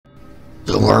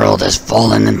The world has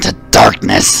fallen into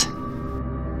darkness.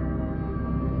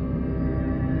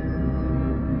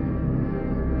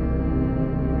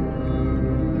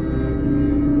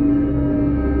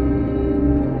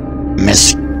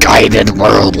 Misguided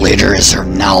world leaders have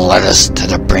now led us to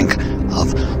the brink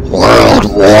of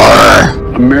world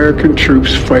war. American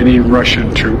troops fighting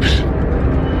Russian troops.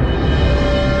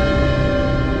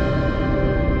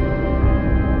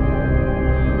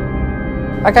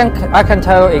 I can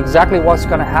tell you exactly what's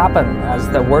going to happen as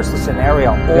the worst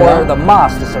scenario or the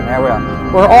must scenario.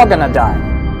 We're all going to die.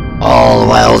 All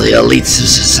while the elites of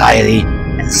society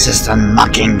insist on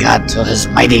mocking God to his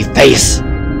mighty face.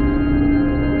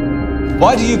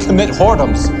 Why do you commit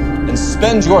whoredoms and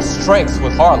spend your strength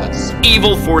with harlots?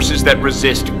 Evil forces that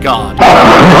resist God.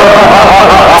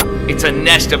 It's a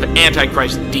nest of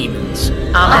Antichrist demons.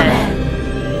 Amen.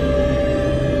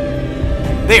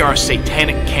 They are a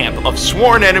satanic camp of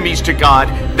sworn enemies to God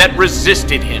that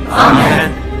resisted him.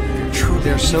 Amen. They're true,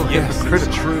 they're so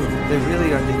hypocritical. True. They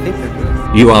really are, they think they're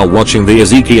good. You are watching the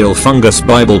Ezekiel Fungus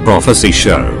Bible Prophecy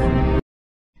Show.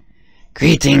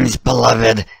 Greetings,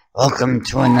 beloved. Welcome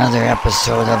to another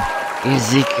episode of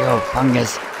Ezekiel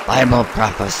Fungus Bible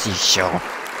Prophecy Show.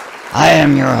 I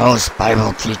am your host,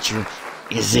 Bible teacher,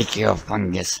 Ezekiel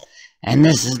Fungus, and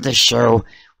this is the show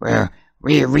where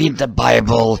we read the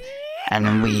Bible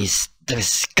and we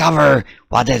discover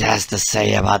what it has to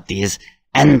say about these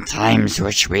end times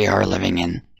which we are living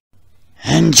in.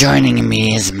 And joining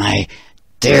me is my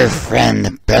dear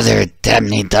friend, Brother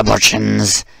Dabney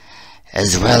Doublechins,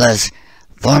 as well as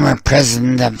former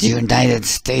President of the United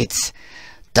States,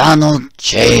 Donald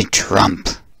J. Trump.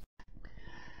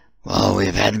 Well,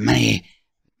 we've had many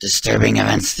disturbing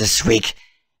events this week.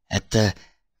 At the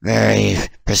very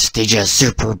prestigious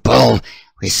Super Bowl,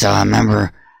 we saw a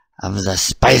member of the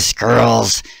Spice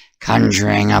Girls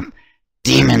conjuring up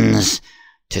demons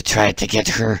to try to get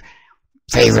her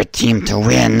favorite team to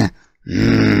win.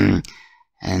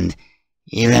 And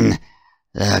even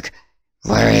the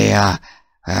very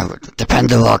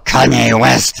dependable Kanye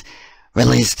West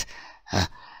released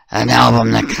an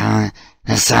album that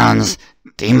sounds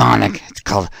demonic. It's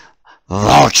called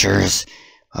Vultures.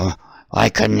 Why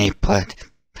couldn't he put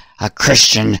a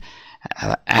Christian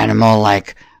animal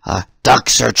like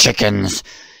ducks or chickens?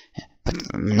 But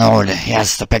no, he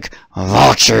has to pick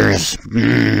vultures.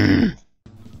 I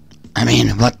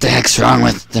mean, what the heck's wrong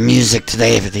with the music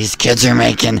today that these kids are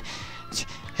making?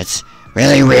 It's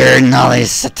really weird, and all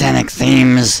these satanic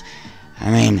themes. I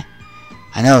mean,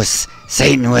 I know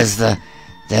Satan was the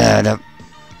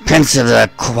prince of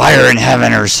the choir in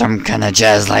heaven or some kind of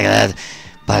jazz like that,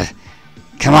 but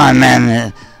come on,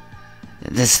 man,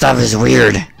 this stuff is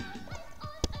weird.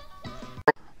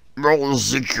 Well,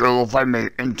 Ezekiel, if I may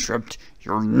interrupt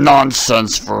your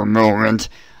nonsense for a moment,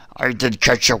 I did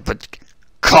catch up with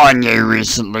Kanye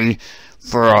recently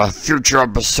for a future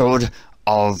episode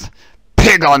of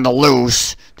Pig on the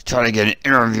Loose to try to get an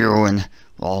interview, and,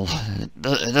 well,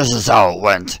 this is how it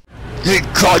went. Hey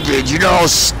Kanye, do you know how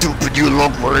stupid you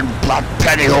look wearing black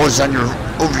pantyhose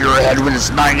over your head when it's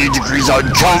 90 degrees out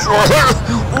in California?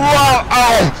 Wow,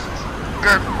 ow!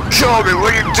 Kill me,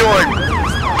 what are you doing?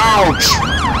 Ouch!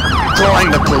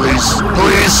 Calling the police.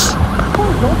 Police!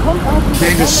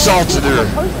 Being assaulted here.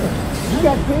 You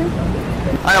got pigs?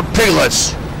 I have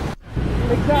piglets.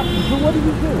 Exactly. So what do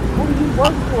you do? Who do you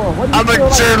work for? What do you I'm a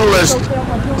journalist.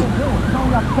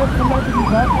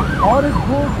 All this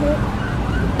bullshit?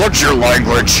 What's your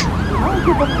language? I don't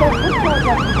give a fuck. What's that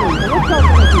got to do? What's that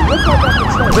got to do? What's that got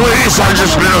to say? Police, I've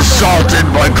just been assaulted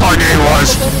by Kanye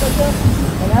West.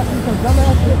 And asking some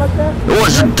dumbass shit like that? It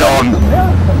wasn't dumb.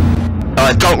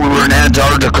 I thought we were in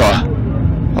Antarctica.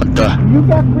 What the? You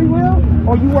got free will,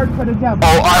 or you work for the devil?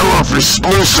 Oh, I work for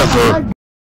Lucifer.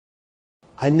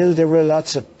 I knew there were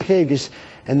lots of pigs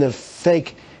in the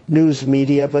fake news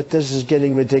media, but this is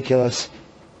getting ridiculous.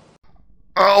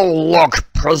 Oh, look,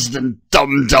 President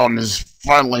Dum Dum has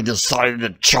finally decided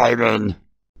to chime in.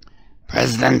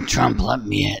 President Trump, let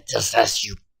me just ask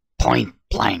you point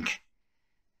blank.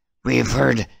 We've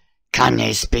heard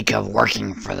Kanye speak of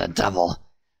working for the devil.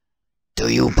 Do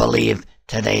you believe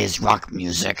today's rock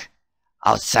music,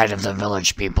 outside of the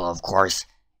Village People, of course,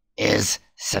 is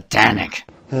satanic?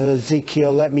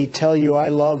 Ezekiel, let me tell you, I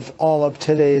love all of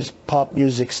today's pop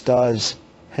music stars.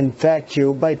 In fact,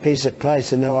 you might be surprised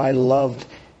to know I loved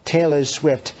Taylor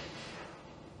Swift.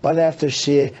 But after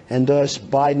she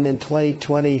endorsed Biden in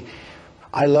 2020,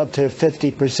 I loved her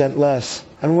 50% less.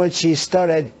 And when she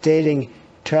started dating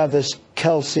Travis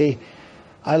Kelce,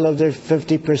 I loved her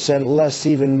 50% less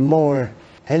even more.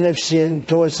 And if she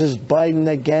endorses Biden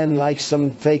again, like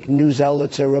some fake news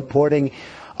outlets are reporting,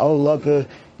 Oh, look,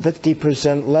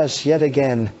 50% less yet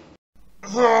again.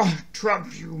 Oh,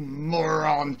 Trump, you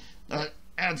moron. That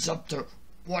adds up to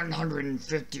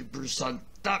 150%.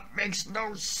 That makes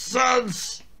no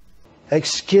sense.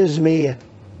 Excuse me,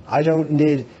 I don't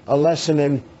need a lesson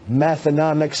in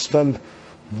mathematics from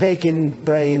bacon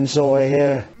brains over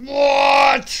here.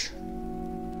 What?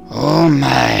 Oh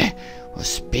my. Well,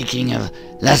 speaking of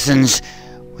lessons,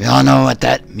 we all know what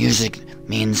that music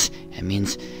means. It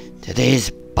means today's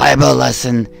Bible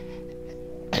lesson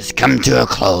has come to a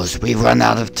close. We've run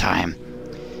out of time.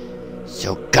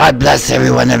 So God bless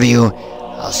every one of you.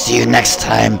 I'll see you next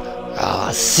time.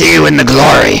 I'll see you in the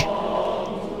glory.